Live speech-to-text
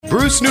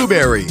Bruce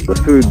Newberry. The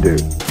Food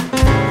Dude.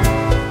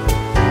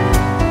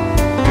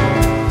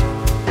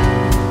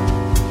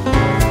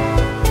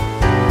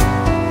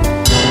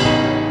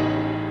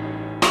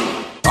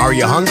 Are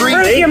you hungry?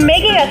 Bruce, you're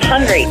making us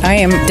hungry. I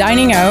am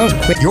dining out.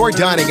 You're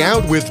dining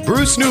out with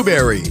Bruce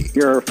Newberry.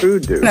 You're a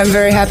food dude. And I'm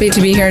very happy to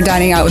be here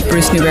dining out with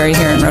Bruce Newberry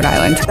here in Rhode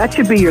Island. That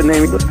should be your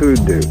name, the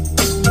Food Dude.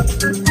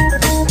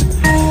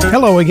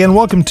 Hello again.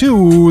 Welcome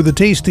to the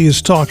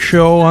tastiest talk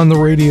show on the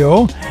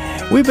radio.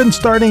 We've been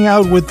starting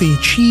out with the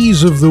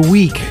cheese of the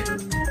week.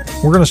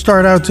 We're going to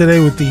start out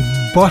today with the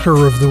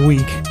butter of the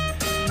week,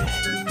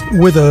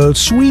 with a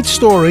sweet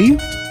story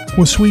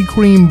with sweet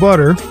cream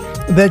butter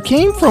that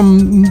came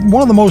from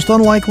one of the most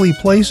unlikely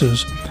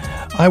places.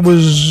 I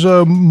was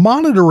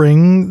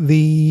monitoring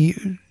the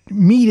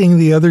meeting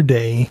the other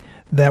day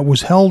that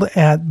was held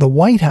at the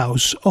White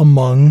House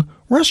among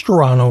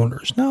restaurant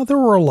owners. Now, there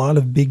were a lot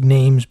of big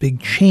names,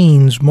 big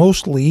chains,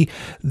 mostly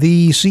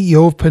the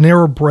CEO of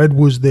Panera Bread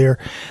was there.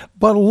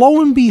 But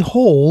lo and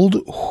behold,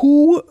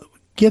 who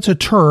gets a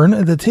turn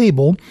at the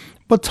table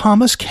but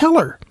Thomas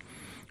Keller?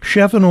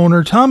 Chef and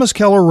owner, Thomas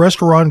Keller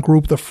Restaurant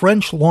Group, the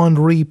French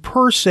Laundry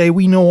per se.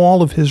 We know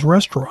all of his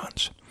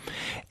restaurants.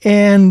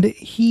 And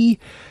he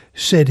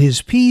said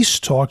his piece,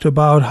 talked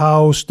about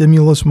how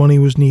stimulus money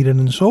was needed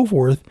and so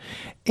forth.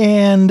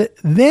 And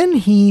then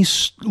he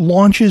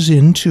launches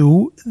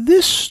into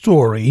this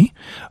story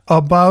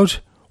about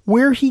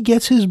where he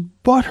gets his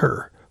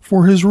butter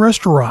for his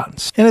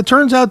restaurants. And it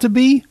turns out to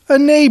be a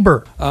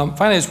neighbor.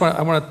 Finally,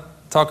 I want to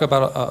talk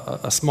about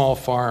a small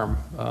farm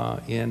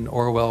in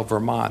Orwell,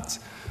 Vermont.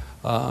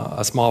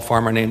 A small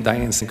farmer named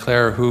Diane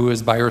Sinclair who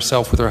is by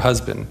herself with her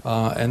husband.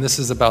 And this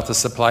is about the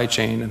supply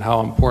chain and how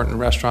important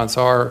restaurants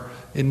are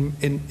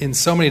in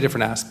so many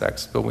different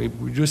aspects. But we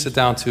reduce it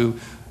down to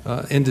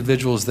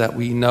individuals that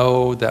we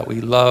know, that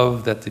we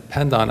love, that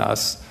depend on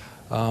us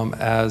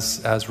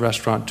as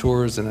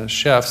restaurateurs and as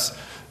chefs.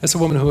 It's a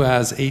woman who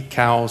has 8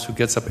 cows, who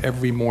gets up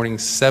every morning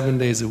 7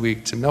 days a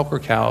week to milk her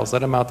cows, let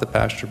them out to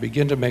pasture,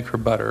 begin to make her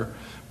butter,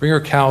 bring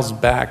her cows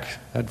back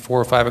at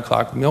 4 or 5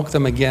 o'clock, milk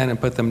them again and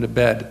put them to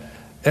bed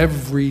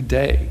every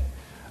day.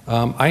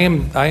 I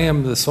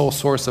am the sole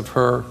source of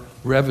her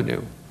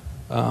revenue.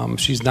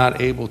 She's not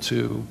able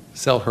to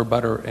sell her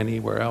butter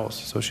anywhere else,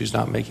 so she's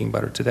not making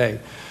butter today.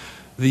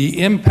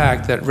 The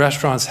impact that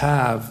restaurants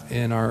have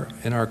in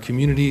our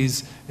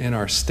communities, in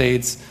our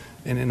states,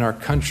 and in our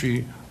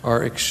country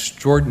are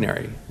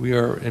extraordinary. We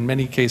are, in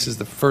many cases,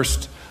 the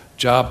first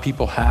job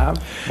people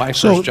have. My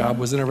first job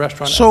was in a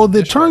restaurant. So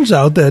it turns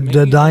out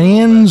that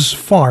Diane's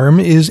farm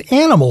is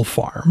Animal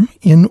Farm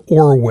in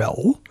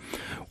Orwell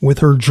with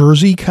her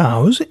Jersey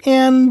cows,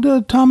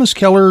 and Thomas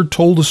Keller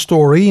told a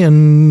story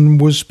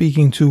and was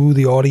speaking to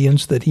the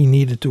audience that he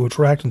needed to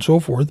attract and so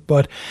forth,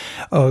 but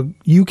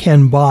you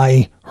can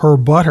buy her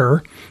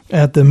butter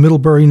at the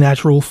Middlebury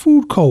Natural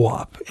Food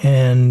Co-op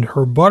and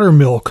her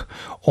buttermilk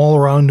all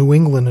around New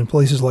England and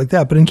places like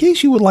that. But in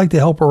case you would like to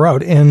help her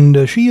out,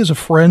 and she is a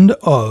friend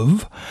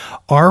of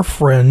our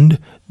friend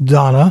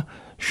Donna,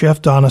 Chef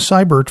Donna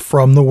Seibert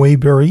from the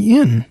Waybury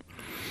Inn.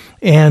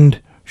 And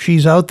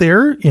she's out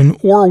there in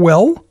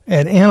Orwell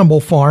at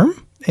Animal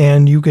Farm,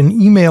 and you can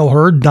email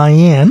her,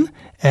 Diane,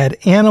 at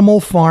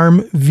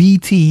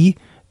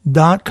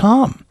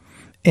animalfarmvt.com.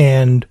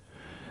 And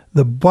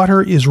the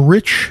butter is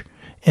rich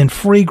and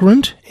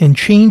fragrant and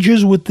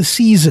changes with the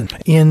season.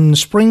 In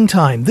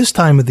springtime, this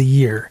time of the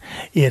year,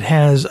 it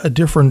has a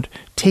different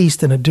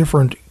taste and a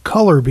different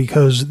color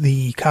because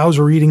the cows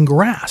are eating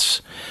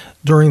grass.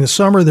 During the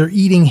summer, they're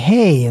eating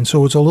hay, and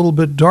so it's a little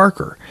bit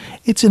darker.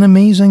 It's an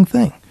amazing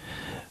thing.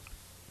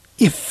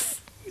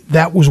 If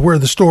that was where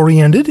the story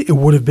ended, it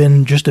would have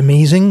been just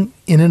amazing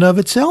in and of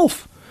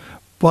itself.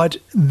 But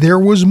there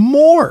was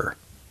more,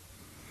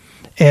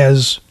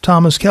 as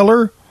Thomas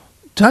Keller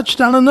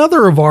touched on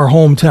another of our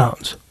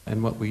hometowns.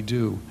 And what we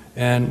do.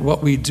 And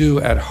what we do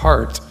at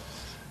heart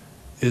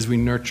is we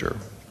nurture.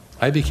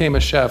 I became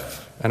a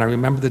chef, and I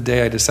remember the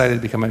day I decided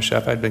to become a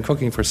chef. I'd been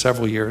cooking for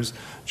several years.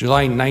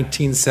 July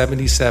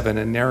 1977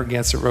 in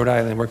Narragansett, Rhode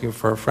Island, working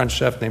for a French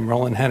chef named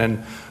Roland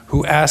Hennon,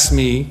 who asked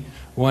me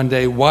one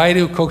day, "Why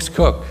do cooks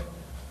cook?"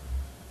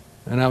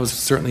 And I was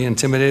certainly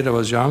intimidated. I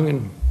was young,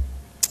 and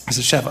I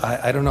said, "Chef,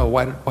 I don't know.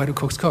 Why do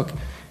cooks cook?"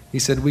 He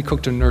said, "We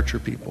cook to nurture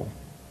people."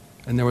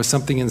 And there was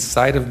something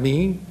inside of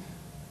me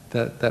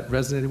that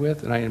resonated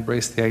with, and I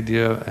embraced the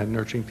idea of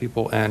nurturing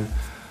people. And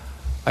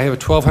I have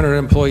 1,200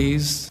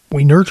 employees.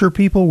 We nurture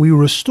people, we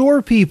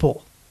restore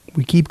people.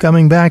 We keep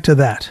coming back to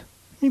that.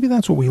 Maybe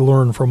that's what we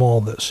learn from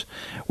all this.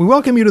 We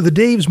welcome you to the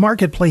Dave's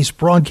Marketplace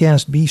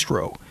Broadcast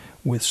Bistro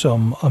with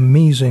some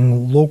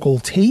amazing local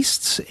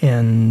tastes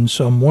and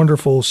some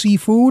wonderful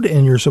seafood,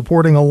 and you're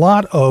supporting a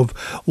lot of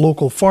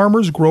local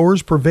farmers,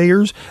 growers,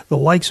 purveyors, the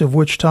likes of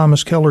which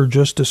Thomas Keller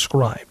just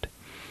described.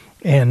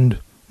 And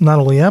not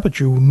only that,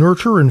 but you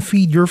nurture and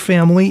feed your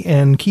family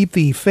and keep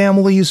the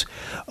families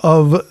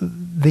of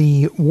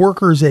the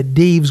workers at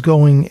Dave's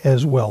going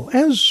as well,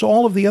 as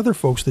all of the other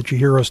folks that you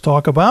hear us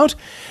talk about.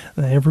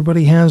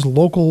 Everybody has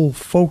local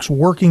folks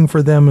working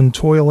for them and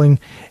toiling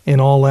and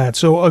all that.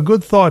 So a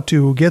good thought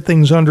to get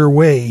things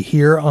underway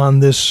here on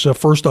this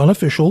first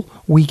unofficial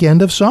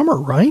weekend of summer,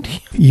 right?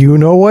 You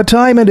know what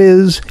time it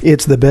is.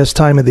 It's the best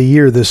time of the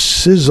year, the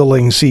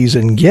sizzling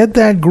season. Get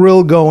that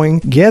grill going,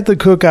 get the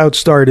cookout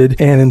started,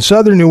 and in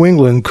southern New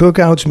England,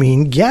 cookouts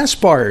mean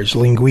Gaspar's,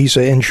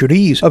 linguiça, and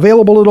chorizo,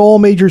 available at all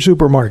major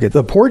supermarkets.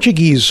 The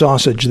Portuguese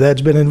sausage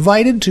that's been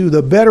invited to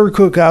the better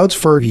cookouts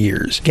for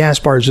years.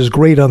 Gaspar's is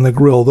great on the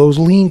grill. Those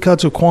lean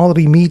cuts of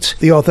quality meats,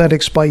 the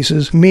authentic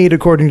spices, made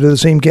according to the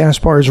same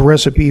Gaspar's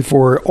recipe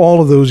for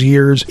all of those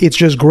years. It's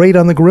just great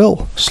on the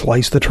grill.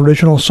 Slice the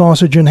traditional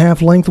sausage in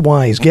half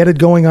lengthwise. Get it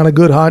going on a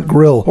good hot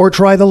grill. Or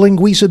try the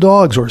linguiça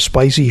dogs or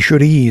spicy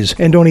chorizo.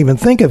 And don't even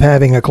think of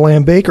having a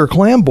clam bake or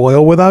clam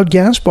boil without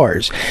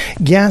Gaspar's.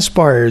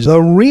 Gaspar's,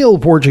 the real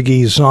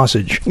Portuguese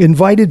sausage.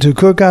 Invited to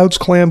cookouts,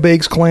 clam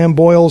bakes, clam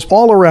boils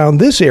all around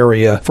this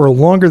area for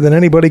longer than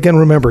anybody can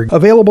remember.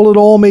 Available at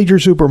all major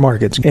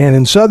supermarkets. And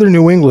in southern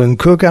New England,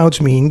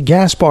 cookouts mean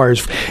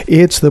Gaspar's.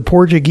 It's the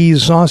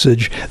Portuguese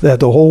sausage that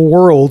the whole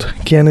world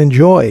can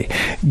enjoy.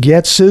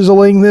 Get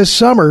sizzling this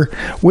summer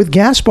with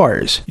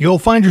Gaspar's. You'll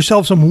find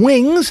yourself some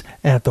wings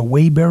at the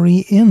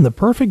Waybury Inn. The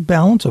perfect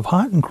balance of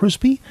hot and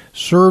crispy,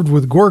 served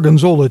with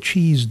gorgonzola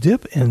cheese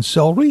dip and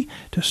celery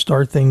to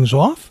start things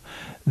off.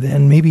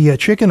 Then maybe a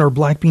chicken or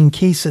black bean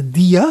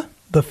quesadilla,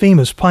 the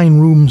famous pine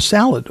room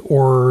salad,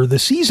 or the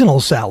seasonal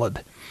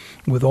salad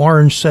with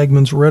orange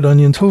segments, red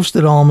onion,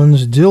 toasted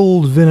almonds,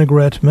 dilled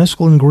vinaigrette,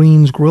 mesclun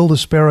greens, grilled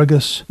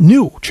asparagus,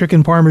 new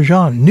chicken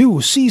parmesan,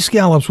 new sea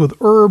scallops with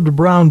herbed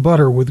brown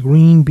butter with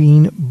green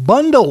bean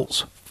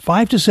bundles.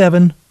 5 to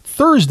 7,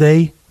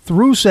 Thursday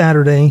through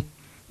Saturday.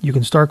 You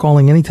can start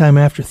calling anytime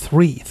after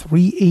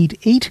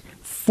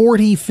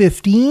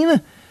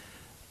 388-4015.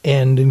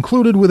 And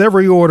included with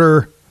every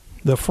order,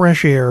 the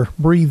fresh air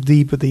breathed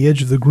deep at the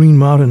edge of the Green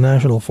Mountain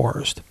National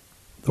Forest.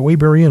 The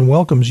Waybury Inn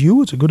welcomes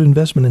you. It's a good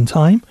investment in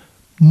time.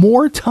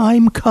 More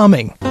time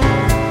coming.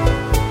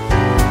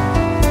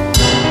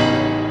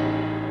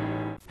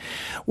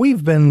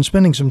 We've been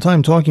spending some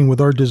time talking with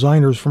our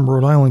designers from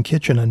Rhode Island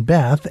Kitchen and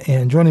Bath,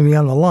 and joining me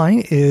on the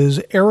line is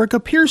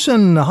Erica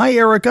Pearson. Hi,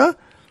 Erica.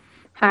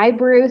 Hi,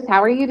 Bruce.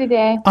 How are you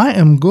today? I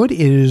am good.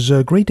 It is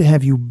great to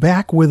have you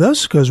back with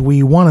us because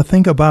we want to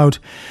think about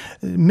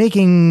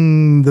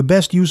making the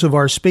best use of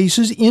our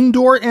spaces,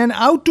 indoor and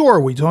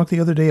outdoor. We talked the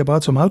other day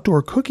about some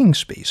outdoor cooking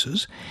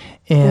spaces,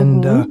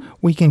 and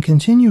we can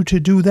continue to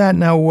do that.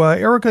 Now,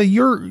 Erica,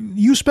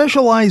 you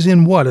specialize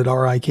in what at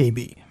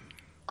RIKB?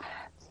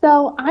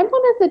 So I'm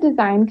one of the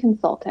design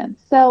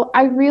consultants. So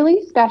I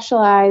really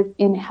specialize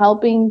in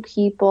helping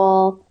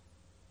people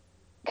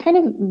kind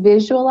of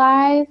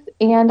visualize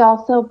and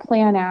also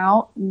plan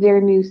out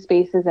their new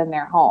spaces in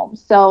their home.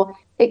 So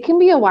it can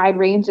be a wide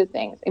range of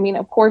things. I mean,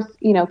 of course,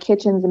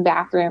 kitchens and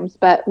bathrooms,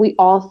 but we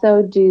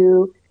also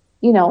do,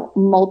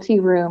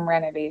 multi-room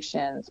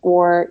renovations,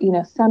 or,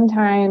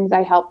 sometimes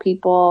I help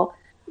people,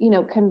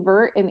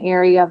 convert an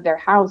area of their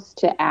house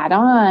to add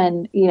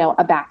on,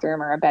 a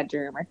bathroom or a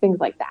bedroom or things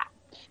like that.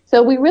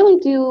 So we really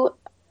do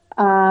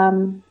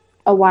a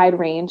wide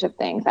range of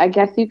things. I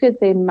guess you could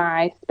say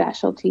my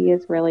specialty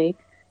is really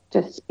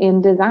just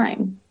in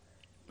design.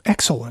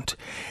 Excellent.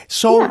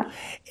 So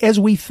as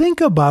we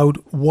think about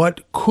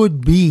what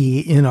could be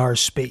in our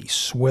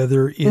space,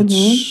 whether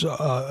it's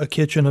a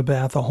kitchen, a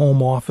bath, a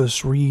home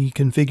office,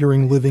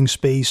 reconfiguring living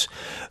space,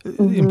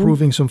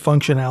 improving some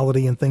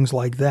functionality and things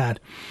like that,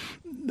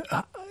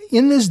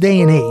 in this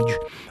day and age,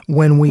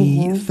 when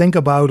we think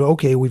about,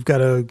 okay, we've got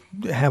to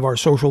have our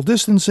social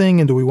distancing,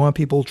 and do we want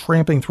people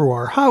tramping through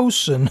our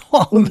house and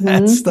all of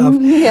that stuff?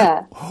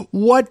 Yeah.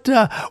 What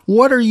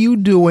are you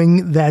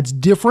doing that's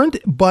different,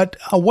 but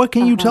what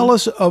can you tell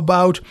us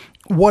about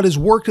what has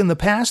worked in the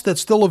past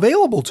that's still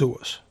available to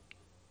us?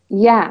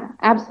 Yeah,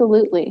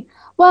 absolutely.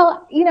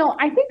 Well,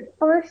 I think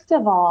first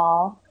of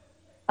all,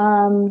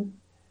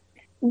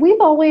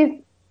 we've always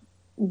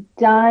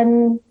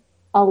done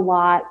a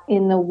lot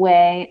in the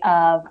way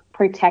of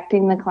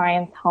protecting the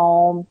client's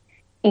home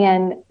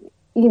and,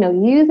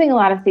 using a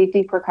lot of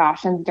safety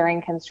precautions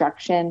during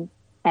construction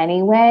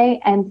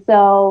anyway. And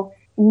so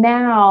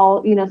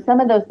now, some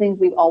of those things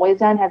we've always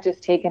done have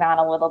just taken on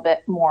a little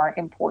bit more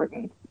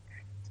importance.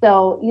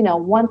 So,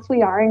 once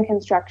we are in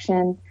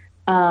construction,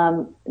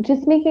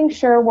 just making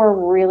sure we're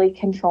really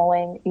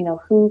controlling,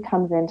 who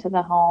comes into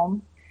the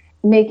home,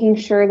 making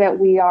sure that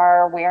we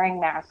are wearing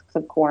masks,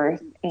 of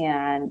course,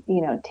 and,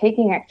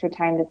 taking extra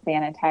time to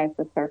sanitize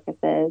the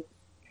surfaces.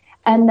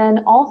 And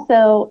then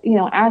also,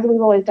 as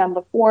we've always done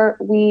before,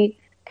 we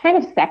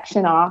kind of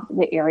section off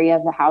the area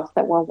of the house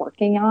that we're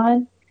working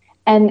on.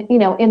 And,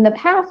 in the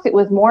past, it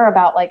was more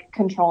about like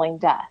controlling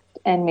dust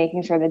and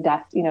making sure the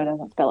dust,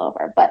 doesn't spill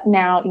over. But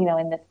now,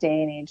 in this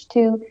day and age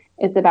too,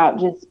 it's about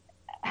just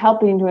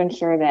helping to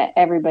ensure that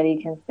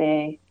everybody can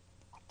stay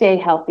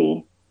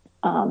healthy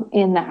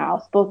in the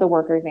house, both the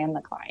workers and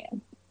the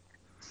clients.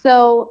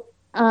 So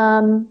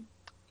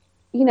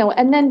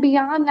and then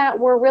beyond that,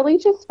 we're really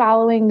just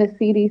following the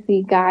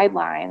CDC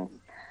guidelines.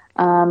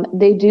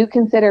 They do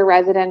consider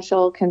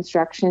residential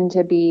construction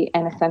to be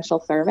an essential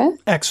service.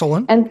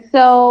 Excellent. And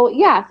so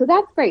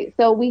that's great.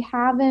 So we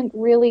haven't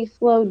really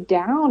slowed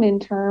down in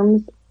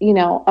terms,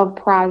 of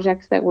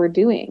projects that we're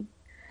doing.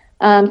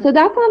 So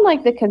that's on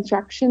like the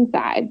construction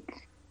side.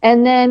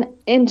 And then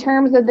in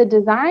terms of the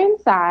design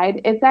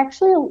side, it's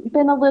actually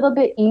been a little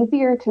bit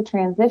easier to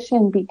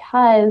transition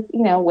because,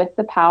 with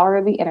the power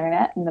of the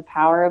internet and the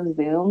power of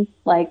Zoom,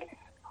 like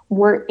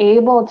we're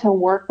able to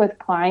work with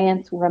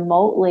clients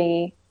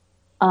remotely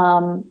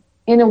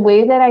in a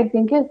way that I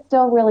think is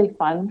still really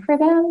fun for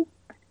them.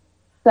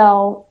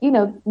 So,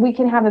 we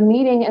can have a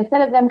meeting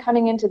instead of them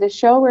coming into the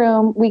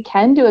showroom, we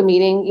can do a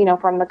meeting,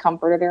 from the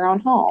comfort of their own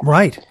home.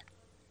 Right.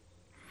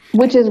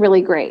 Which is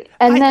really great.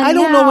 And then I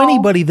don't know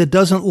anybody that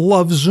doesn't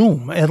love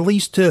Zoom, at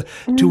least to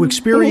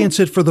experience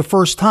it for the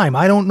first time.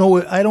 I don't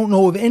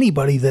know of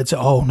anybody that's,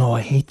 oh no,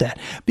 I hate that,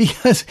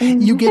 because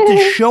you get to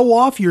show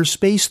off your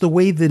space the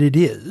way that it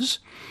is.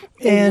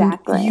 And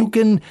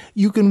exactly.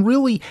 you can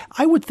really,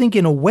 I would think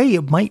in a way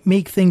it might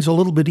make things a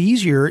little bit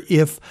easier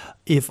if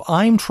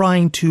I'm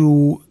trying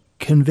to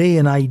convey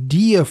an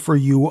idea for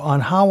you on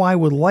how I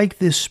would like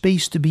this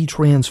space to be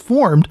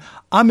transformed.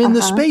 I'm in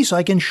the space,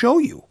 I can show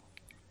you.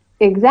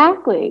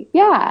 Exactly.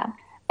 Yeah.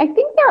 I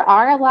think there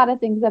are a lot of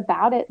things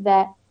about it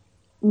that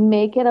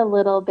make it a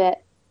little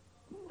bit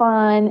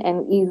fun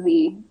and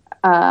easy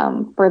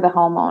for the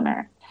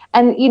homeowner.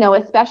 And,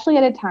 especially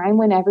at a time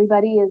when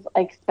everybody is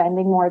like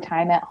spending more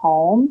time at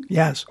home.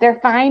 Yes.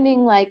 They're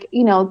finding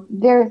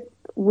they're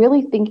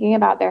really thinking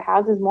about their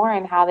houses more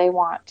and how they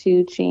want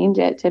to change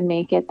it to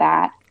make it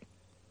that,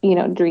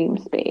 dream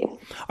space.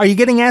 Are you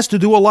getting asked to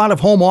do a lot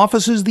of home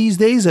offices these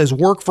days as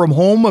work from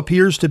home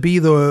appears to be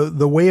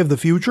the way of the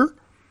future?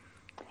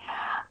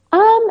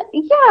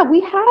 Yeah, we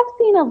have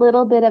seen a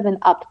little bit of an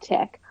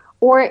uptick.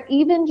 Or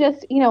even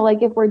just,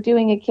 like if we're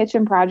doing a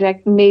kitchen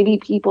project, maybe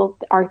people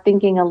are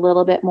thinking a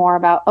little bit more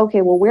about,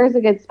 okay, well, where's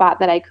a good spot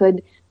that I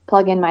could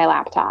plug in my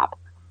laptop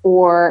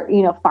or,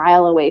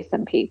 file away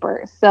some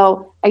papers.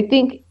 So I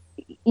think,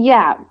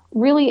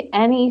 really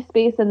any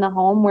space in the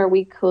home where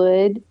we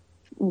could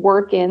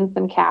work in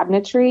some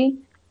cabinetry,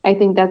 I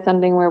think that's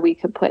something where we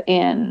could put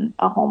in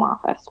a home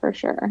office for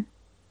sure.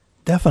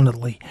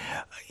 Definitely.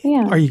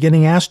 Yeah. Are you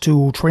getting asked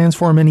to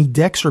transform any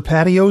decks or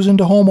patios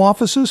into home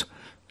offices?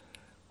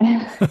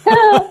 I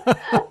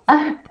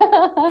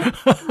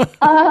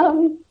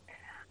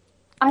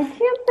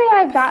can't say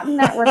I've gotten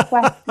that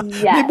request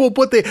yet. We'll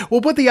put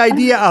the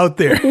idea out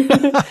there.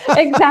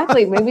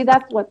 Exactly. Maybe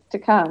that's what's to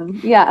come.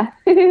 Yeah.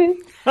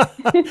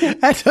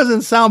 That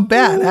doesn't sound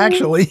bad,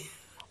 actually.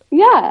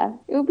 Yeah,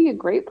 it would be a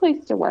great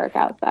place to work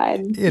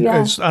outside.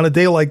 It's on a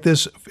day like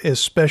this,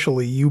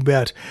 especially, you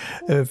bet.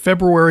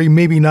 February,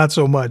 maybe not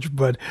so much,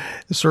 but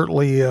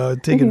certainly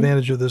take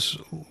advantage of this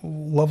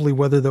lovely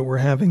weather that we're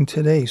having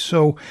today.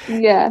 So,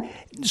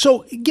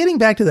 So getting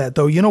back to that,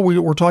 though,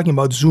 we're talking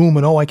about Zoom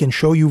and, I can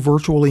show you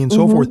virtually and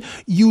so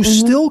forth. You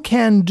still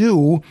can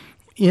do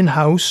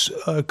in-house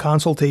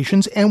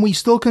consultations, and we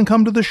still can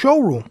come to the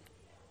showroom.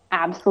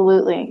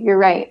 Absolutely. You're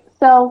right.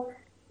 So,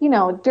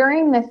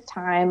 during this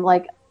time,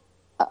 like,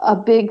 a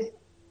big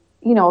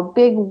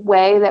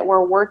way that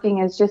we're working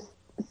is just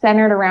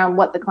centered around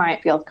what the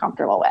client feels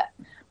comfortable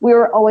with. We've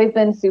always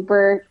been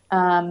super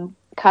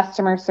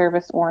customer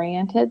service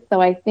oriented.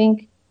 So I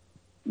think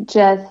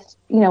just,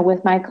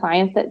 with my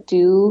clients that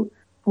do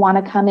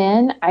want to come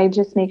in, I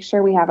just make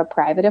sure we have a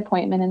private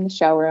appointment in the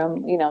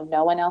showroom.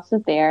 No one else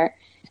is there.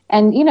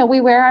 And, we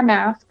wear our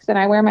masks and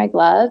I wear my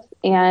gloves,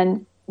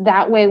 and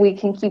that way we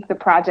can keep the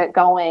project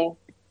going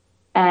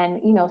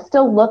and,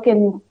 still look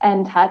and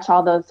touch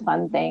all those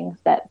fun things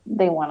that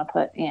they want to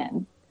put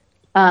in.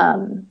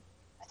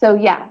 So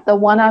the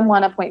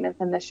one-on-one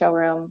appointments in the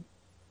showroom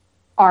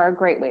are a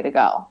great way to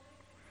go.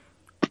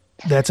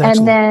 That's excellent.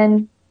 And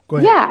then, go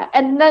ahead.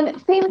 And then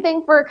same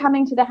thing for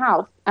coming to the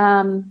house.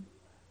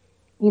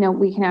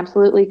 We can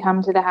absolutely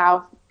come to the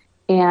house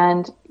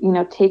and,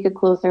 take a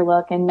closer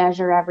look and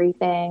measure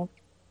everything.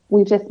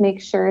 We just make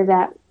sure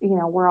that,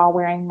 we're all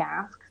wearing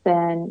masks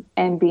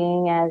and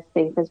being as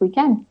safe as we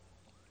can.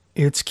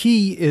 It's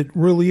key. It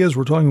really is.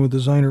 We're talking with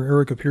designer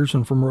Erica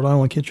Pearson from Rhode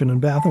Island Kitchen and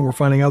Bath, and we're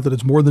finding out that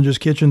it's more than just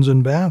kitchens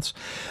and baths.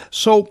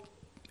 So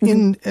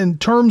in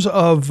terms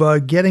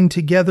of getting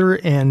together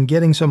and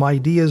getting some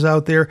ideas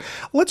out there,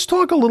 let's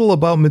talk a little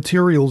about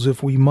materials,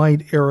 if we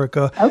might,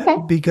 Erica. Okay.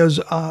 Because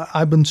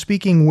I've been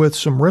speaking with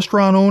some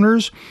restaurant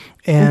owners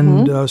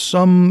and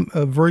some,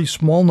 a very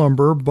small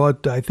number,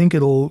 but I think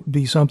it'll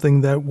be something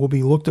that will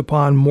be looked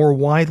upon more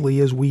widely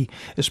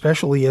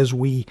especially as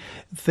we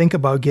think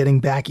about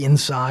getting back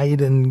inside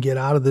and get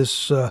out of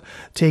this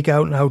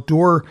takeout and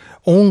outdoor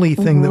only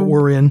thing that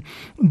we're in.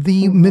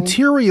 The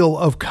material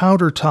of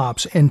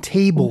countertops and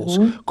tables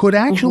could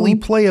actually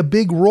play a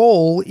big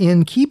role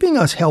in keeping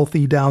us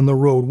healthy down the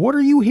road. What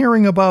are you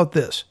hearing about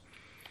this?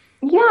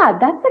 Yeah,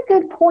 that's a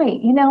good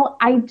point.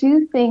 I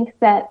do think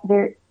that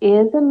there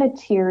is a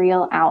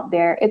material out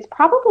there. It's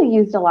probably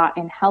used a lot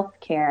in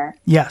healthcare.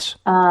 Yes.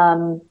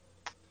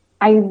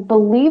 I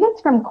believe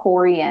it's from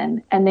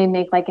Corian, and they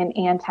make like an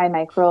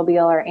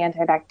antimicrobial or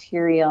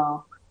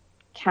antibacterial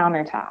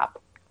countertop.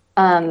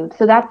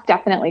 So that's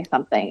definitely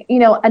something.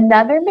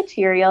 Another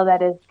material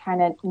that is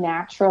kind of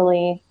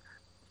naturally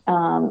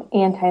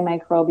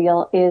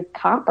antimicrobial is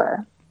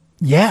copper.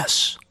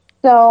 Yes.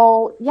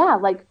 So yeah,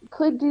 like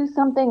could do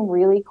something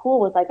really cool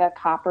with like a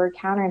copper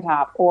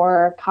countertop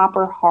or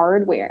copper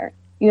hardware,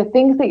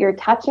 things that you're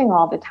touching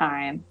all the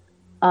time.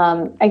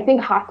 I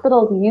think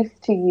hospitals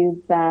used to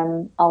use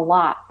them a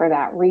lot for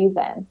that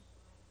reason.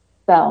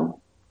 So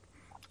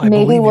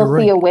maybe we'll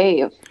see a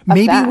wave of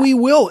Maybe that. we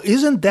will.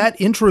 Isn't that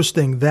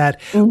interesting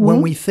that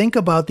when we think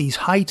about these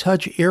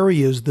high-touch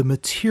areas, the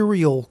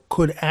material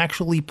could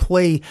actually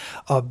play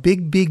a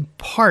big, big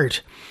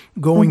part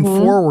going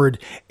forward?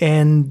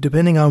 And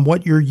depending on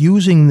what you're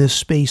using this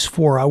space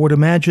for, I would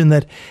imagine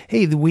that,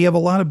 hey, we have a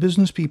lot of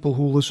business people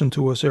who listen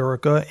to us,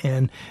 Erica,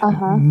 and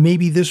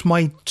maybe this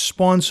might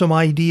spawn some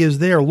ideas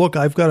there. Look,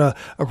 I've got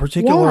a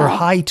particular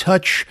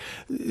high-touch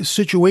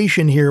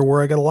situation here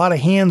where I got a lot of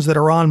hands that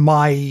are on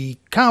my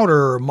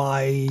counter,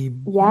 my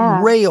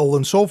rail,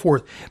 and so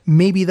forth.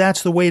 Maybe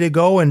that's the way to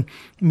go, and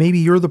maybe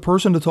you're the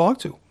person to talk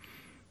to.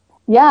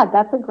 Yeah,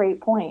 that's a great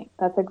point.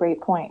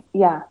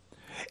 Yeah.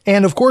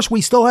 And of course, we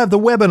still have the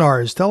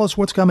webinars. Tell us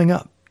what's coming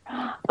up.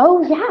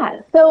 Oh,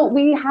 yeah. So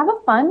we have a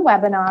fun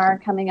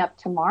webinar coming up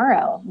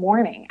tomorrow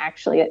morning,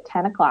 actually at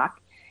 10 o'clock.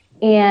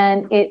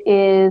 And it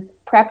is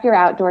Prep Your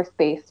Outdoor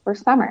Space for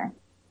Summer.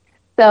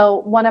 So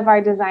one of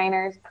our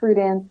designers,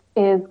 Prudence,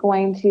 is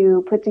going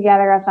to put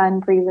together a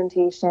fun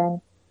presentation.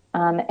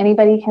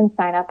 Anybody can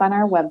sign up on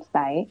our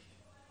website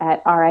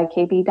at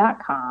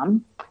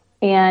rikb.com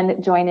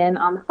and join in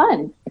on the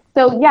fun.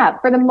 So yeah,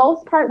 for the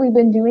most part, we've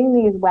been doing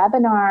these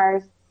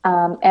webinars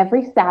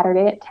every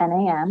Saturday at 10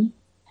 a.m.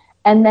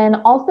 And then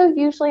also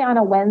usually on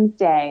a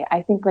Wednesday,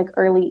 I think like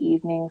early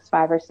evenings,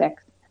 5 or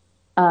 6.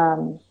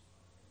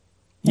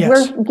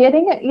 Yes. We're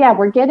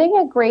getting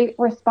a great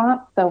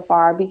response so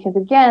far because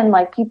again,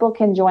 like people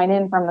can join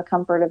in from the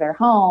comfort of their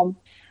home,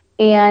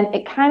 and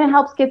it kind of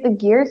helps get the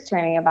gears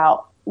turning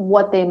about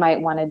what they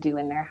might want to do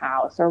in their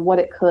house or what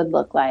it could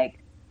look like,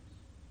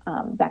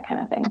 that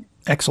kind of thing.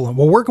 Excellent.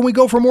 Well, where can we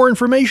go for more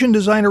information,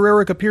 designer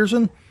Erica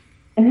Pearson?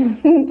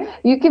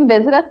 You can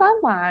visit us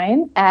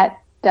online at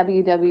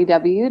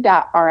www.rikb.com.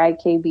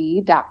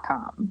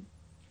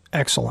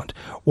 Excellent.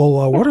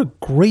 Well, what a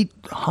great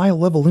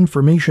high-level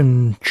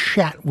information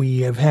chat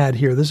we have had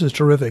here. This is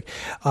terrific.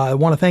 I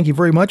want to thank you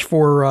very much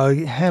for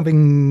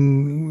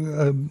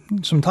having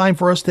some time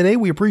for us today.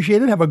 We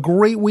appreciate it. Have a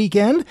great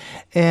weekend,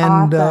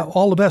 and Awesome.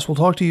 All the best. We'll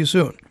talk to you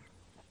soon.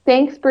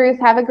 Thanks, Bruce.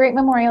 Have a great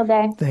Memorial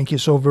Day. Thank you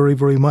so very,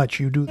 very much.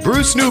 You do.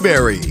 Bruce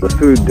Newberry. The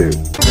Food Dude.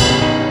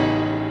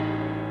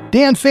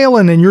 Dan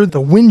Phelan, and you're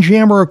the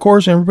Windjammer, of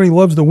course. Everybody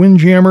loves the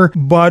Windjammer,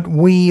 but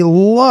we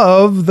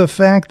love the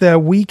fact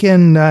that we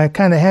can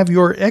kind of have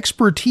your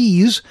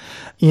expertise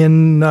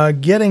in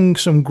getting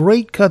some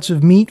great cuts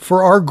of meat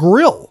for our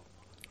grill.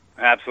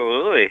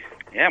 Absolutely.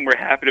 Yeah, and we're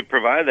happy to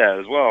provide that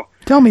as well.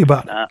 Tell me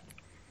about it.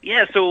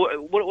 Yeah, so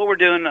what we're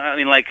doing, I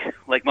mean, like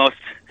most,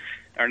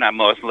 or not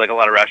most, but like a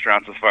lot of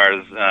restaurants as far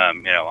as,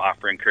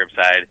 offering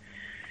curbside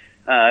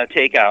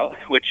takeout,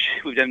 which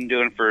we've been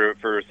doing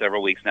for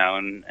several weeks now,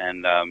 and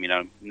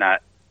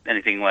not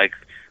anything like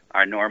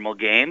our normal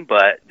game,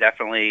 but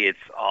definitely it's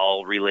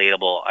all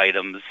relatable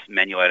items,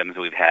 menu items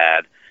that we've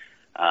had,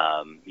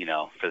 for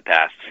the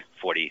past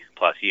 40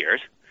 plus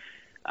years.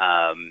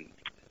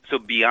 So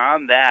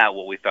beyond that,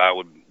 what we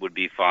thought would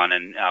be fun,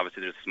 and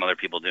obviously there's some other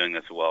people doing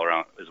this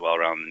around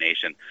the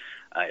nation,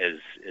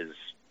 is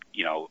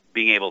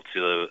being able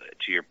to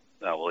your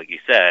like you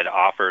said,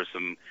 offer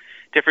some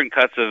different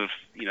cuts of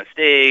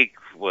steak,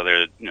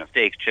 whether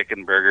steaks,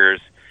 chicken,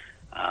 burgers,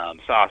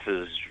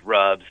 sauces,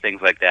 rubs,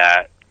 things like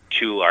that,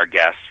 to our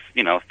guests,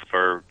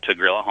 to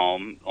grill at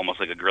home, almost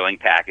like a grilling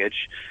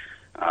package,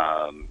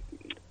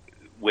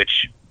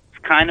 which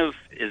kind of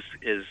is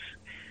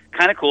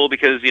kind of cool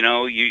because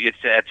it's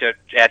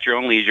at your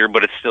own leisure,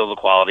 but it's still the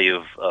quality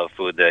of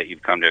food that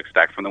you've come to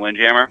expect from the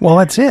Windjammer. Well,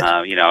 that's it.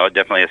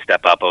 Definitely a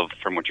step up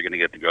from what you're going to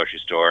get at the grocery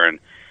store and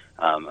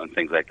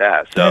things like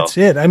that. So That's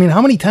it. I mean,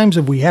 how many times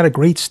have we had a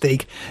great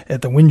steak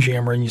at the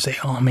Windjammer and you say,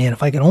 oh man,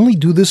 if I can only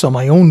do this on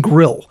my own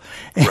grill.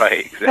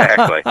 Right,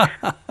 exactly.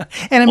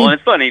 And I mean,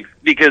 it's funny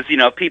because,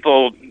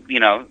 people,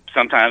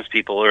 sometimes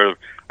people are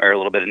a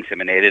little bit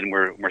intimidated, and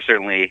we're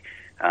certainly,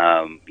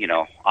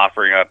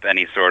 offering up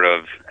any sort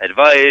of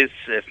advice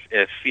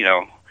if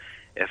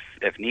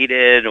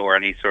needed, or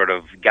any sort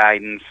of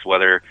guidance,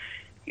 whether,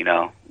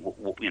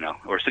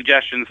 or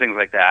suggestions, things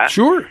like that.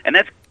 Sure. And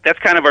that's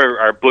kind of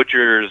our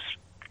butcher's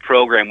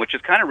program, which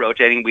is kind of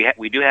rotating.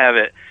 We do have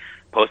it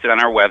posted on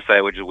our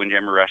website, which is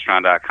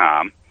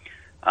windjammerrestaurant.com.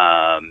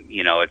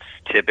 It's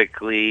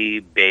typically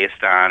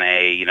based on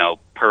a,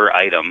 per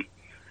item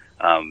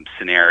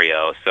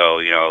scenario. So,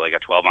 like a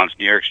 12-ounce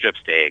New York strip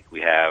steak.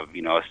 We have, a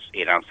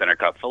 8-ounce center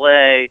cut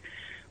filet.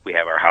 We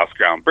have our house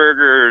ground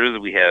burgers.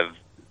 We have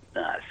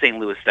St.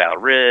 Louis style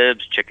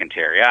ribs, chicken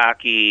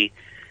teriyaki.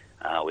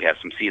 We have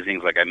some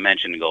seasonings, like I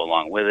mentioned, to go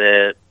along with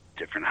it.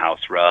 Different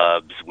house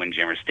rubs,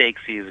 Windjammer steak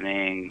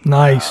seasoning.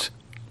 Nice.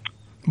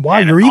 Wow,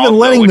 and you're even also,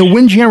 letting the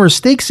Windjammer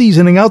steak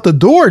seasoning out the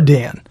door,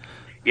 Dan.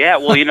 Yeah,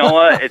 well, you know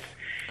what?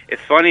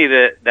 It's funny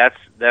that's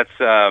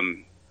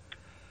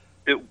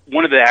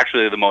one of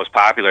the most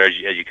popular, as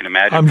you can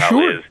imagine, I'm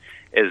probably sure.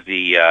 is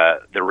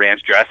the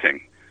ranch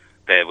dressing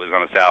that was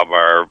on a salad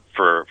bar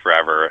for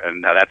forever,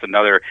 and that's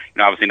another,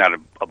 obviously not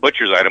a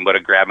butcher's item, but a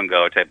grab and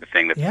go type of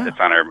thing that's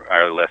on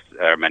our list,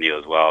 our menu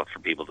as well, for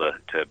people to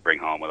bring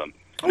home with them.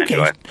 Okay,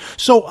 Enjoy.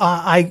 so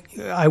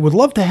I would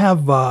love to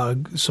have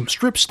some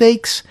strip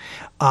steaks.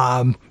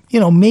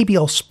 Maybe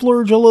I'll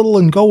splurge a little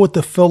and go with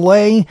the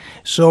filet.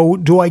 So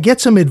do I get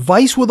some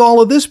advice with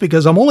all of this?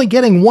 Because I'm only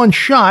getting one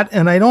shot,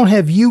 and I don't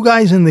have you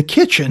guys in the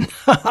kitchen.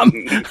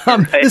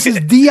 This is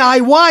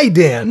DIY,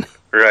 Dan.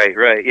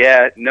 Right.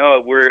 Yeah, no,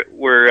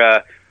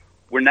 we're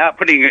not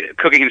putting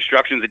cooking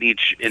instructions in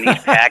each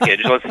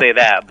package. Let's say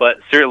that, but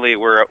certainly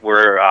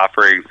we're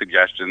offering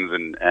suggestions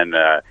and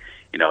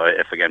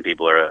if again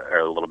people are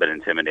a little bit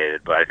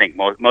intimidated. But I think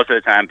most of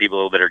the time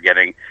people that are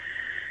getting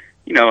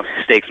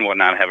steaks and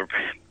whatnot have a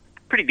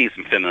pretty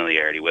decent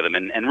familiarity with them,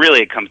 and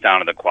really it comes down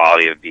to the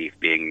quality of beef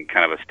being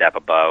kind of a step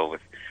above,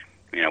 with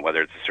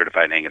whether it's a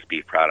certified Angus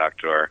beef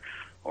product or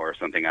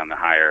something on the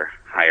higher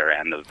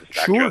end of the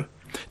spectrum. Sure.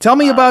 Tell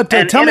me about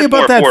and tell me it's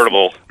about more that.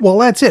 Affordable. Well,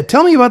 that's it.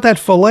 Tell me about that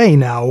filet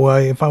now.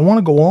 If I want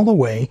to go all the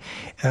way,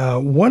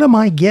 what am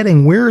I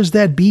getting? Where is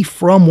that beef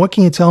from? What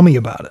can you tell me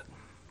about it?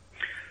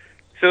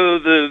 So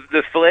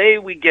the filet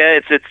we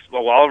get,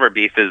 all of our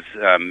beef is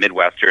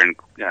Midwestern,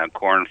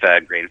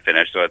 corn-fed,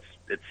 grain-finished, so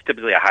it's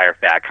typically a higher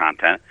fat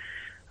content.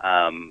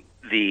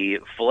 The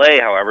filet,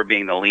 however,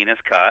 being the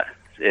leanest cut,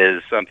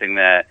 is something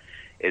that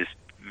is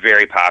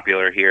very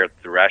popular here at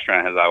the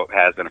restaurant,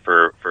 has been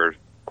for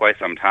quite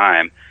some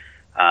time.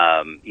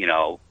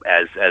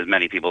 As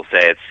many people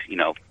say, it's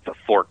a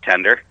fork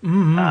tender.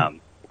 Mm-hmm.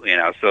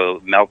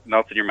 So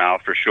melts in your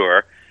mouth for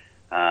sure.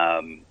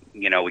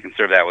 We can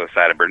serve that with a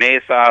side of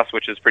béarnaise sauce,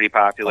 which is pretty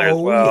popular as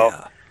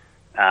well.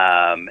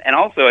 Yeah. And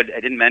also, I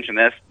didn't mention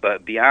this,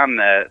 but beyond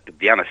the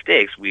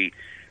steaks, we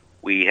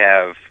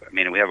have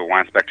a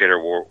Wine Spectator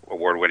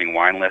award-winning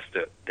wine list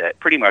that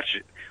pretty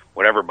much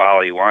whatever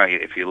bottle you want.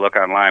 If you look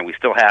online, we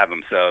still have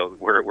them, so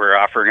we're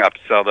offering up to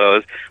sell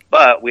those.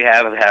 But we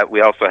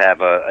also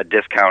have a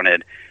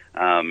discounted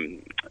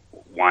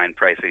wine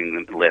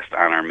pricing list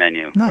on our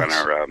menu. Nice.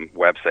 On our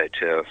website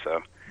too.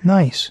 So.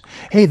 Nice.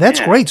 Hey, that's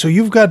great. So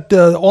you've got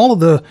all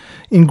of the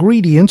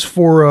ingredients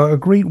for a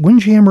great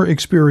Windjammer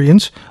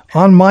experience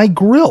on my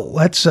grill.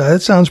 That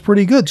sounds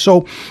pretty good.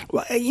 So,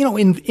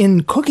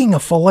 in cooking a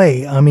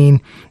filet,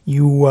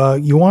 you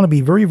want to be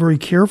very, very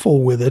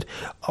careful with it.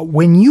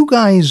 When you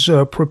guys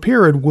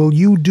prepare it, will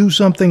you do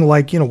something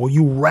like, will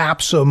you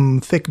wrap some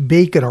thick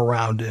bacon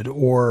around it,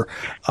 or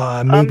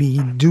maybe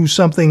do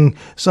something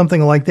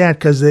like that,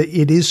 because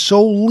it is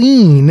so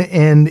lean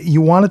and you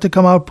want it to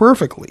come out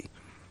perfectly?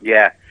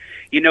 Yeah.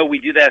 We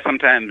do that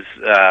sometimes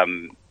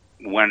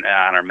when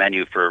on our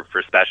menu for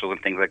specials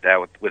and things like that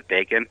with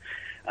bacon.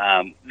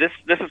 This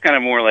is kind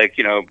of more like,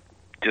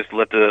 just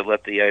let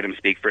the item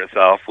speak for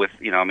itself with,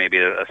 maybe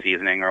a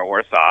seasoning or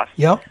a sauce.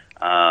 Yep.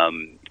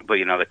 But,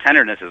 the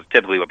tenderness is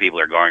typically what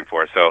people are going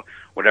for. So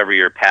whatever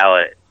your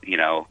palate,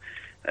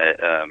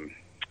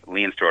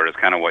 leans toward is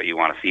kind of what you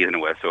want to season it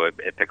with. So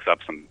it picks up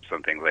some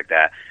things like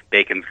that.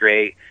 Bacon's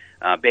great.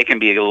 Bacon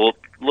be a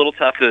little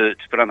tough to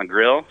put on the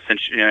grill,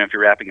 since if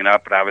you're wrapping it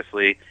up, but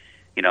obviously,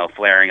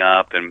 flaring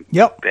up and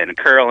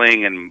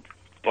curling and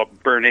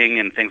burning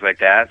and things like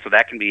that. So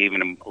that can be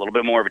even a little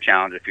bit more of a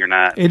challenge if you're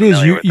not. It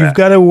is. You've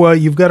got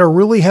to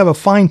really have a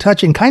fine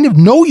touch and kind of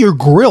know your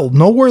grill,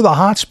 know where the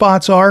hot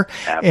spots are,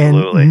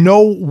 Absolutely. And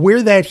know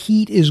where that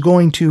heat is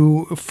going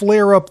to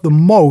flare up the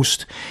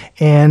most.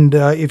 And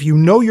if you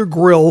know your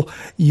grill,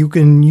 you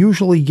can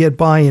usually get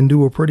by and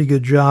do a pretty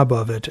good job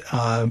of it.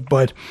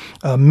 But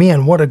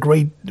man, what a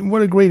great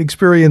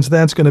experience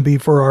that's going to be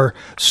for our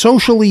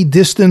socially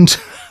distant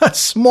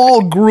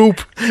small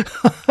group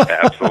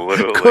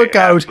Absolutely.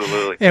 cookout.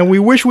 Absolutely. And we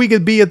wish we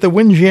could be at the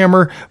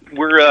Windjammer.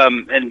 We're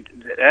and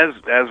as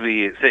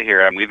we sit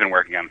here, we've been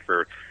working on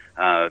for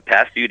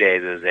past few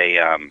days is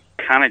a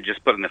kind of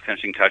just putting the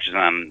finishing touches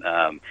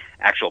on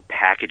actual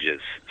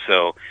packages.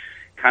 So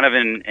kind of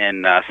in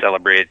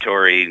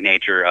celebratory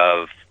nature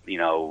of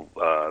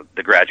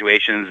the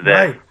graduations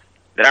that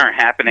aren't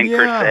happening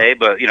per se,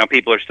 but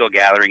people are still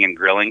gathering and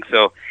grilling.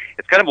 So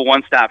it's kind of a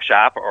one-stop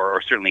shop,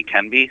 or certainly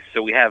can be.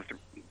 So we have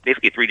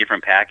basically 3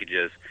 different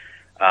packages.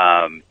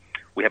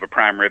 We have a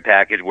prime rib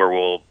package where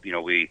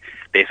we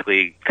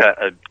basically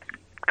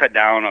cut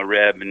down a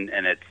rib, and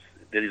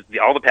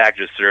all the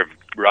packages serve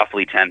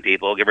roughly 10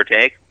 people, give or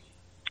take.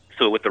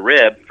 So with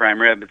the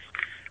prime rib, it's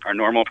our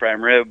normal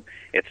prime rib.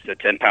 It's a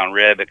 10-pound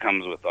rib. It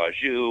comes with au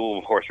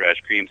jus,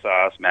 horseradish cream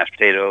sauce, mashed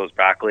potatoes,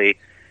 broccoli,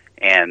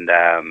 and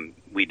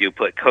we do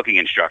put cooking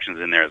instructions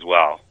in there as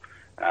well.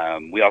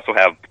 We also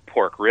have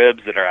pork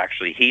ribs that are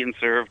actually heat and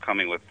serve,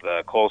 coming with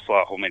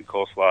coleslaw, homemade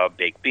coleslaw,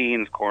 baked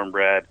beans,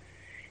 cornbread,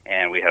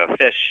 and we have a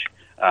fish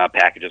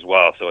package as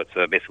well. So it's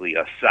basically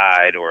a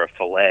side or a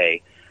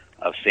fillet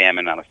of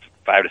salmon on a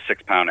 5 to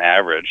 6 pound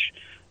average.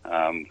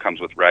 Comes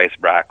with rice,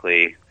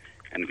 broccoli,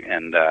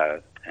 and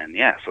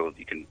yeah, so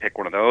you can pick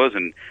one of those.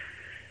 And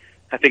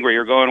I think where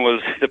you're going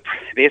was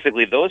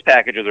basically those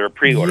packages are a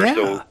pre-order,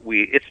 so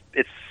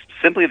it's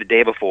simply the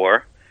day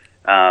before.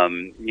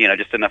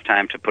 Just enough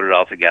time to put it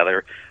all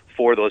together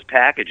for those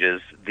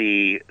packages.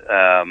 The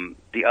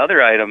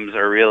other items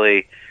are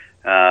really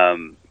a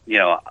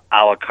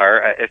la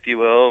carte, if you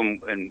will,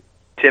 and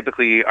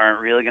typically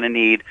aren't really going to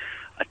need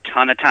a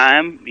ton of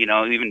time,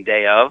 even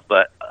day of,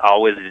 but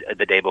always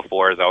the day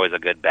before is always a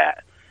good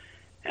bet.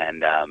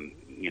 And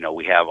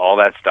we have all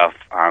that stuff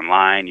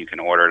online. You can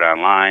order it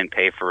online,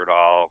 pay for it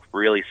all,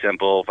 really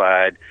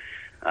simplified.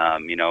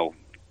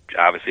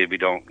 Obviously we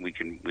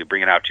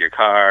bring it out to your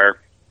car,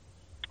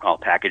 all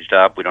packaged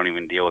up. We don't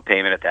even deal with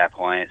payment at that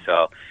point.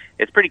 So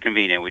it's pretty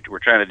convenient. We're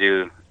trying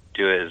to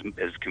do it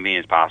as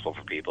convenient as possible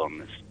for people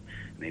in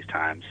these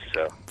times.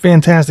 So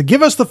fantastic.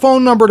 Give us the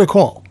phone number to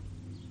call.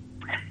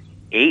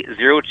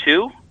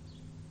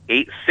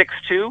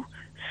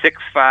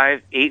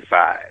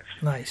 802-862-6585.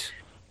 Nice.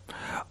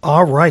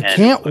 All right. And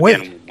can't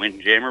wait.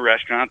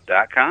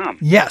 Windjammerrestaurant.com.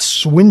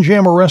 Yes,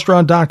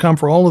 windjammerrestaurant.com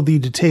for all of the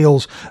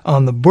details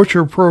on the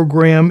butcher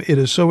program. It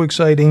is so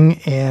exciting.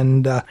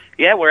 And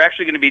yeah, we're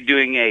actually going to be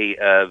doing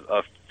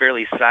a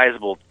fairly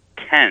sizable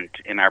tent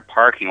in our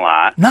parking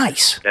lot.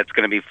 Nice. That's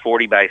going to be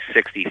 40 by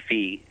 60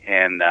 feet,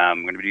 and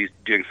I'm going to be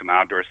doing some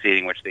outdoor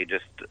seating, which they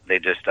just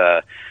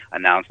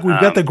announced. We've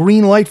got the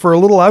green light for a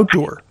little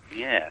outdoor.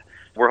 Yeah.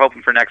 We're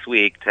hoping for next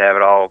week to have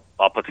it all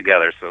put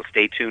together, so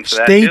stay tuned for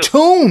that. Stay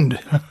tuned.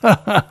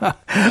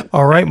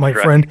 All right, my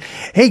friend.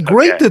 Hey,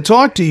 great to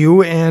talk to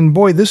you, and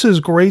boy, this is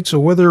great.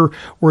 So whether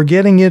we're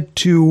getting it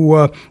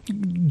to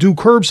do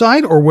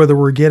curbside, or whether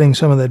we're getting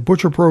some of that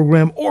butcher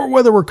program, or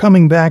whether we're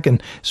coming back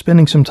and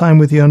spending some time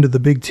with you under the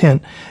big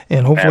tent,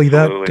 and hopefully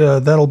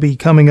that'll be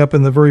coming up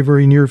in the very,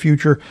 very near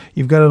future.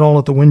 You've got it all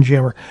at the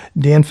Windjammer.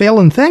 Dan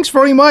Phelan, thanks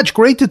very much.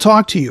 Great to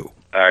talk to you.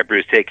 All right,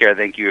 Bruce, take care.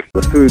 Thank you.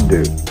 The Food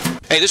Dude.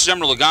 Hey, this is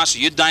Emerald Lagasse.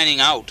 You're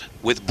dining out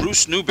with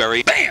Bruce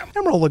Newberry. Bam!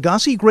 Emerald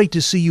Lagasse, great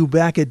to see you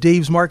back at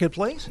Dave's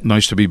Marketplace.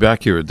 Nice to be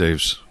back here at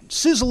Dave's.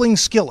 Sizzling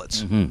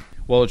Skillets. Mm-hmm.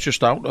 Well, it's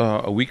just out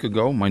a week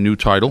ago, my new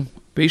title.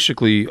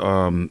 Basically,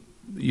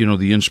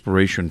 the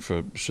inspiration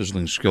for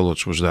Sizzling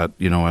Skillets was that,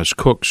 as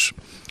cooks,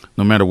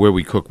 no matter where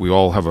we cook, we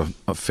all have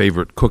a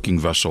favorite cooking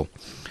vessel.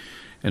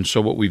 And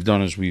so what we've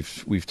done is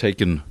we've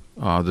taken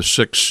the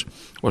 6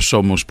 or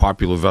so most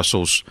popular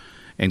vessels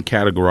and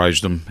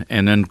categorized them,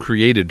 and then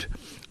created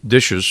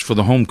dishes for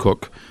the home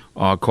cook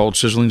called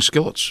Sizzling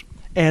Skillets.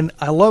 And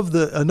I love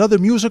another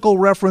musical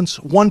reference,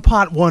 One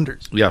Pot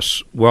Wonders.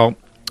 Yes. Well,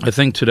 I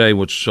think today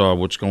what's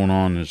going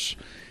on is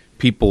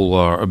people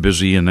are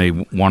busy and they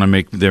want to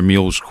make their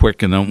meals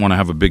quick and don't want to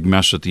have a big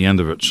mess at the end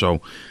of it.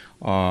 So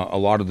a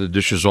lot of the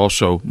dishes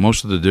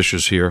most of the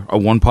dishes here are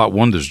One Pot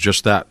Wonders,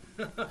 just that.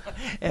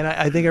 And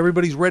I think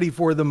everybody's ready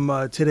for them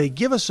today.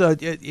 Give us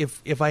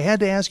if I had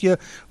to ask you,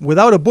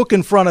 without a book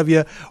in front of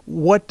you,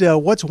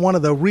 what's one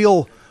of the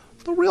real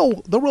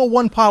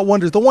one pot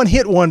wonders, the one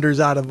hit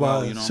wonders out of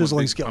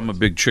Sizzling Skillets? I'm a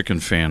big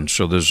chicken fan,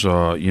 so there's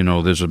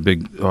there's a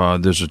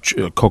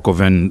coq au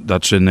vin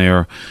that's in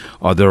there.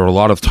 There are a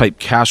lot of type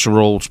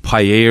casseroles.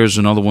 Paella is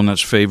another one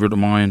that's favorite of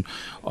mine.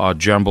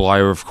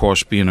 Jambalaya, of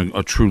course, being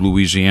a true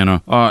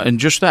Louisiana, and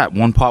just that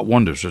one pot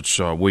wonders. It's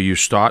where you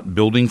start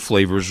building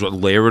flavors a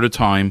layer at a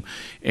time,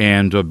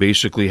 and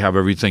basically have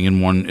everything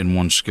in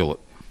one skillet.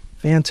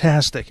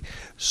 Fantastic.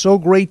 So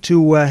great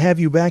to have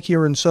you back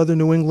here in southern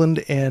New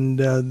England, and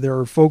there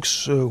are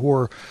folks who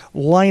are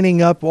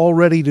lining up all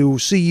ready to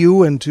see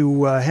you and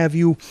to have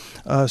you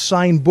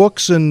sign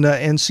books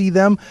and see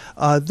them.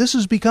 This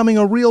is becoming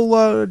a real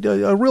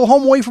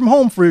home away from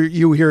home for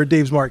you here at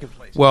Dave's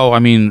Marketplace. Well, I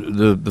mean,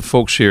 the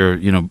folks here,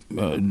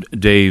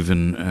 Dave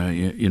and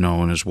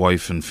and his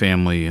wife and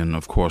family, and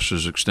of course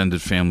his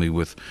extended family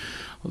with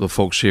the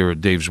folks here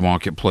at Dave's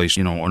Marketplace,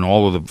 and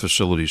all of the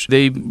facilities,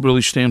 they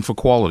really stand for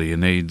quality,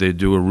 and they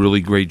do a really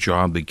great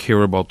job. They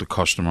care about the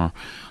customer.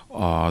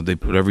 They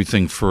put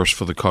everything first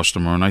for the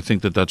customer, and I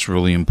think that that's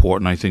really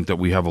important. I think that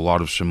we have a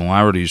lot of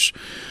similarities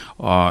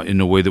in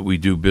the way that we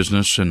do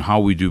business and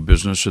how we do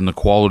business and the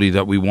quality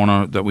that we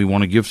want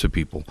to give to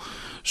people.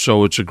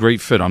 So it's a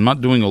great fit. I'm not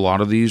doing a lot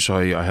of these.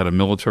 I had a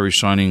military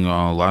signing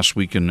last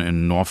week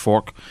in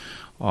Norfolk.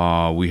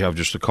 We have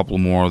just a couple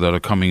more that are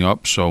coming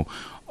up. So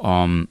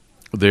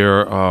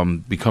they're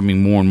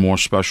becoming more and more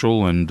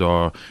special, and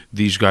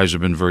these guys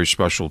have been very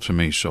special to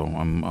me. So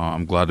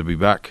I'm glad to be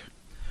back.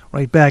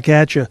 Right back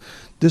at you.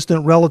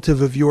 Distant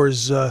relative of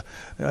yours,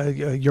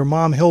 your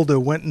mom Hilda,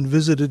 went and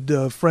visited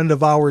a friend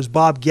of ours,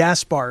 Bob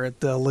Gaspar, at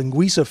the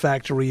Linguiça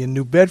factory in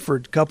New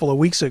Bedford a couple of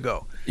weeks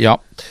ago.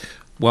 Yep.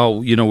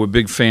 Well, we're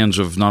big fans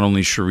of not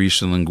only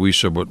Charisse and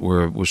Linguiça, but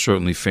we're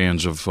certainly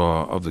fans of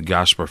the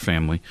Gasper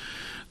family.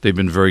 They've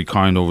been very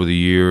kind over the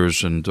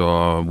years, and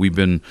we've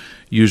been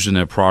using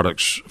their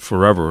products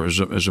forever. As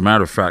a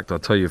matter of fact, I'll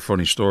tell you a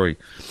funny story.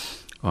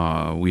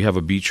 We have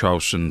a beach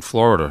house in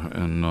Florida,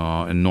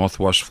 in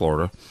Northwest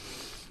Florida,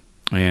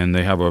 and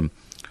they have a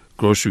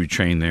grocery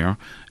chain there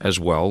as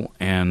well.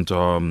 And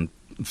a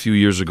few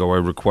years ago, I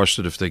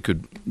requested if they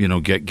could,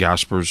 get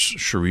Gasper's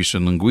Charisse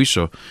and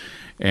Linguiça,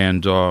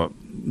 and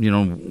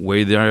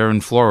way there in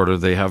Florida,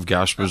 they have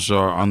Gasper's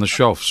on the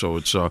shelf, so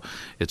it's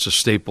a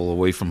staple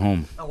away from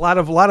home. A lot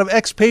of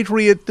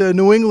expatriate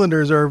New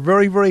Englanders are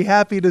very, very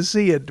happy to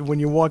see it when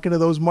you walk into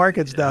those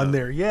markets down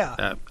there.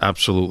 Yeah,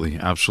 absolutely.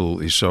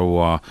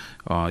 So,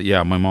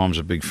 my mom's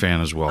a big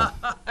fan as well.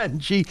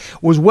 And she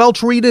was well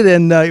treated,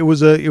 and it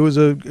was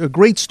a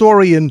great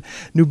story in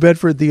New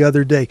Bedford the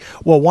other day.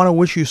 Well, want to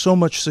wish you so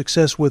much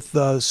success with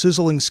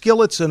Sizzling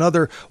Skillets and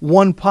other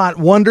one-pot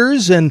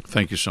wonders. And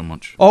thank you so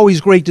much.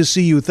 Always great to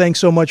see you. Thanks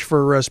so much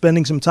for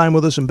spending some time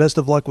with us, and best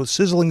of luck with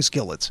Sizzling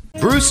Skillets.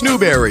 Bruce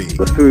Newberry.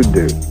 The Food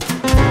Dude.